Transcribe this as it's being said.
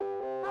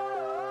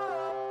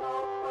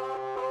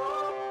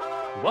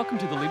Welcome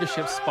to the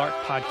Leadership Spark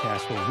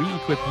podcast, where we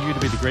equip you to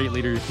be the great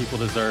leader your people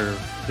deserve.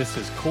 This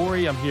is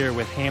Corey. I'm here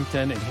with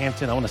Hampton. And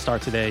Hampton, I want to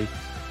start today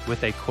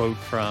with a quote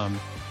from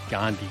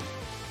Gandhi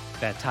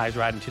that ties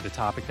right into the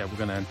topic that we're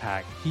going to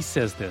unpack. He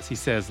says this. He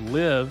says,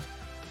 "Live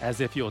as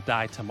if you'll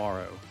die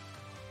tomorrow.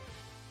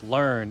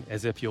 Learn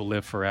as if you'll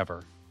live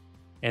forever."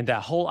 And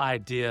that whole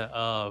idea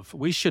of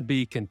we should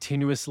be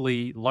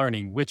continuously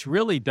learning, which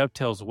really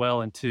dovetails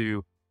well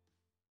into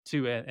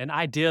an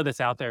idea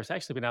that's out there. It's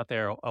actually been out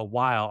there a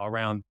while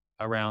around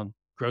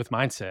growth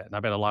mindset. And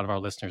I bet a lot of our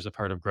listeners have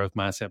heard of growth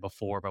mindset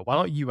before, but why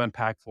don't you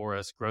unpack for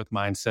us growth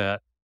mindset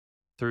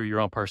through your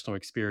own personal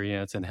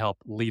experience and help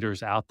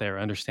leaders out there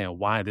understand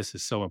why this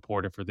is so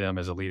important for them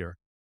as a leader?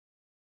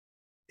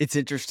 It's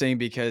interesting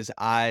because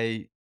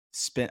I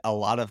spent a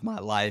lot of my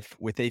life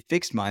with a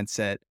fixed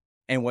mindset.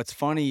 And what's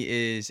funny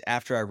is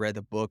after I read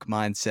the book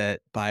Mindset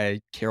by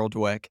Carol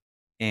Dweck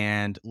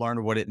and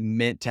learned what it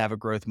meant to have a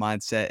growth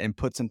mindset and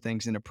put some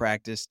things into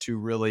practice to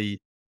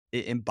really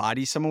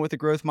embody someone with a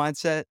growth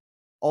mindset,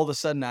 all of a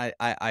sudden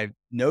I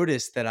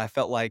noticed that I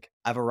felt like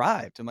I've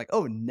arrived. I'm like,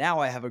 oh, now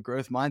I have a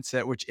growth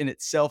mindset, which in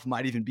itself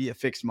might even be a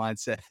fixed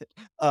mindset,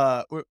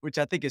 which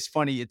I think is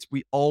funny.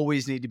 We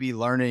always need to be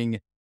learning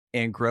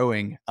and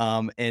growing.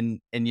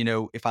 And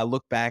if I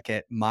look back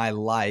at my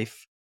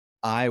life,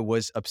 I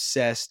was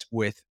obsessed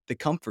with the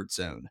comfort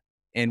zone.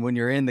 And when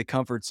you're in the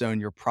comfort zone,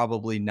 you're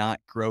probably not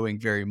growing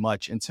very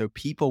much. And so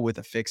people with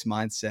a fixed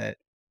mindset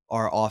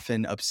are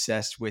often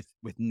obsessed with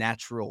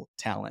natural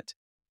talent.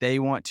 They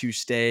want to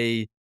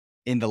stay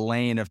in the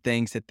lane of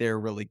things that they're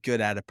really good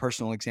at. A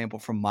personal example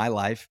from my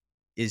life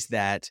is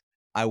that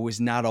I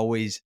was not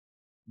always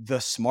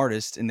the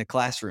smartest in the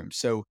classroom.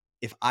 So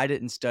if I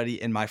didn't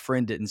study and my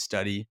friend didn't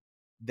study,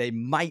 they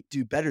might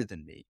do better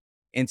than me.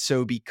 And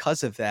so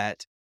because of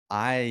that,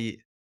 I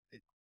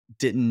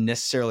didn't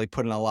necessarily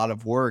put in a lot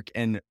of work.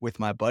 And with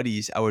my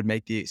buddies, I would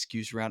make the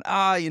excuse around,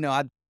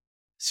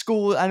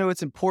 school, I know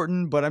it's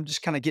important, but I'm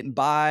just kind of getting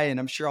by and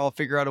I'm sure I'll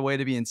figure out a way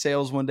to be in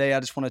sales one day. I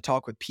just want to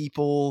talk with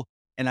people.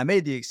 And I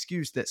made the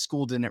excuse that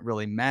school didn't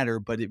really matter,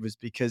 but it was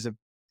because of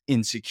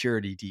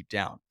insecurity deep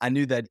down. I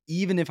knew that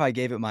even if I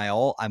gave it my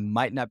all, I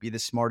might not be the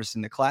smartest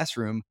in the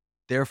classroom.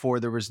 Therefore,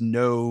 there was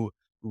no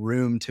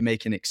room to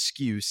make an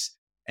excuse.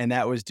 And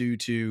that was due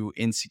to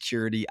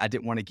insecurity. I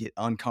didn't want to get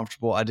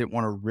uncomfortable. I didn't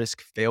want to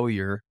risk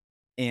failure.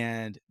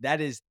 And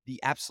that is the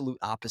absolute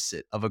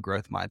opposite of a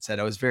growth mindset.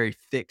 I was very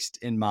fixed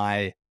in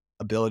my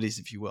abilities,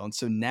 if you will. And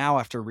so now,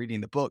 after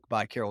reading the book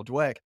by Carol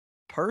Dweck,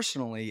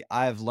 personally,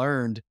 I've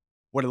learned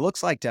what it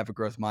looks like to have a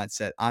growth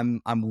mindset.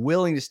 I'm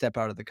willing to step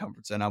out of the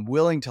comfort zone. I'm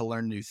willing to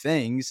learn new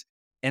things,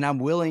 and I'm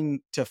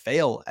willing to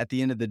fail at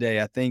the end of the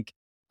day. I think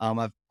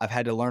I've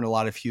had to learn a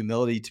lot of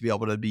humility to be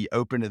able to be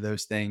open to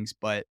those things,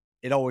 but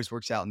it always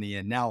works out in the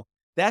end. Now,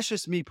 that's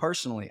just me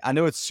personally. I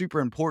know it's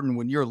super important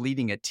when you're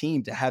leading a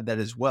team to have that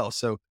as well.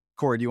 So,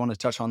 Corey, do you want to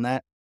touch on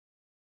that?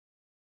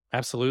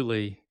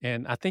 Absolutely.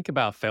 And I think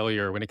about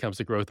failure when it comes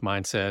to growth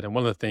mindset. And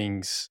one of the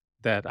things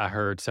that I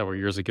heard several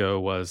years ago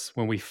was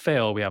when we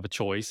fail, we have a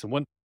choice. And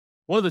one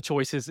of the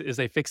choices is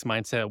a fixed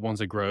mindset,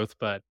 one's a growth,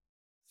 but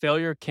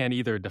failure can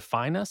either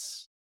define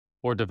us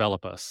or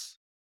develop us.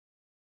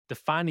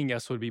 Defining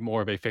us would be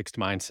more of a fixed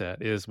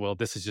mindset is, well,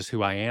 this is just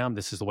who I am.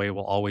 This is the way it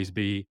will always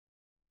be.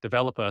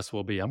 Develop us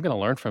will be, I'm going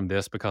to learn from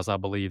this because I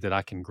believe that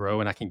I can grow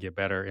and I can get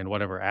better in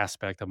whatever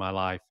aspect of my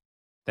life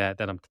that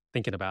I'm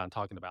thinking about and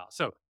talking about.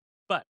 So,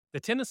 but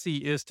the tendency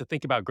is to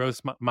think about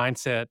growth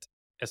mindset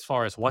as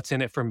far as what's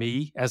in it for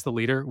me as the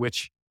leader,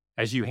 which,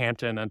 as you,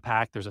 Hampton,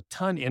 unpack, there's a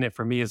ton in it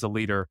for me as a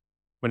leader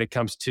when it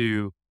comes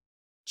to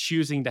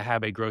choosing to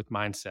have a growth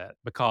mindset.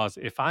 Because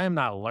if I am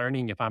not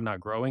learning, if I'm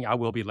not growing, I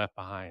will be left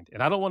behind.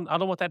 And I don't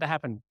want that to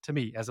happen to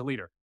me as a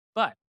leader.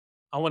 But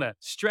I want to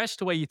stretch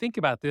the way you think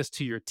about this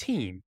to your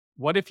team.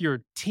 What if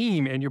your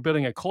team and you're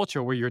building a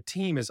culture where your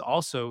team is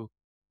also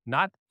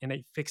not in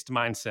a fixed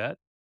mindset?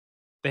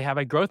 They have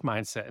a growth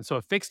mindset. And so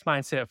a fixed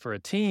mindset for a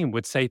team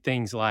would say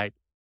things like,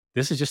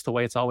 this is just the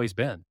way it's always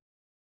been.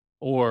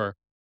 Or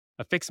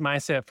a fixed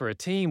mindset for a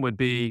team would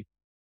be,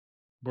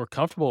 we're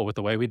comfortable with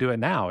the way we do it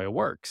now. It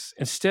works.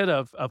 Instead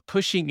of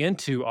pushing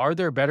into, are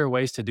there better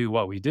ways to do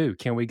what we do?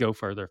 Can we go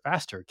further,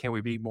 faster? Can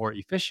we be more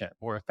efficient,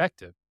 more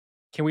effective?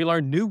 Can we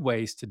learn new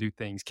ways to do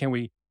things? Can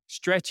we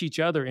stretch each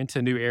other into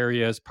new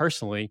areas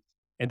personally?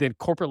 And then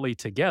corporately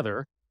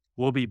together,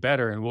 we'll be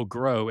better and we'll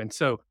grow. And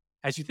so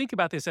as you think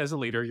about this as a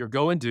leader, your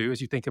go and do, as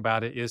you think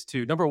about it, is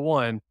to, number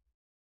one,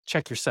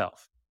 check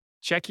yourself.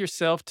 Check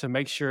yourself to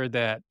make sure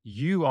that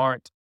you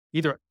aren't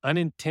either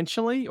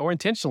unintentionally or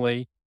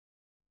intentionally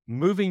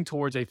moving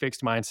towards a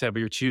fixed mindset, but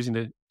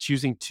you're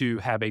choosing to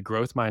have a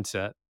growth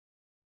mindset.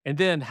 And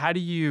then how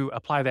do you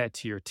apply that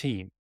to your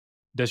team?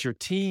 Does your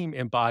team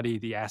embody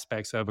the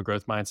aspects of a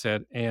growth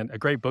mindset? And a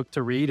great book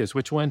to read is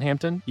which one,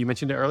 Hampton? You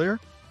mentioned it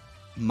earlier.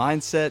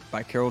 Mindset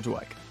by Carol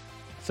Dweck.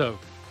 So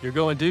your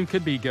go and do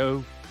could be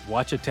go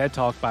watch a TED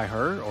Talk by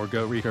her or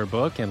go read her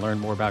book and learn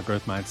more about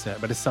growth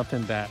mindset. But it's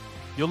something that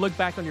you'll look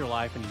back on your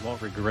life and you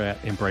won't regret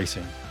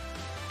embracing.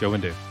 Go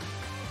and do.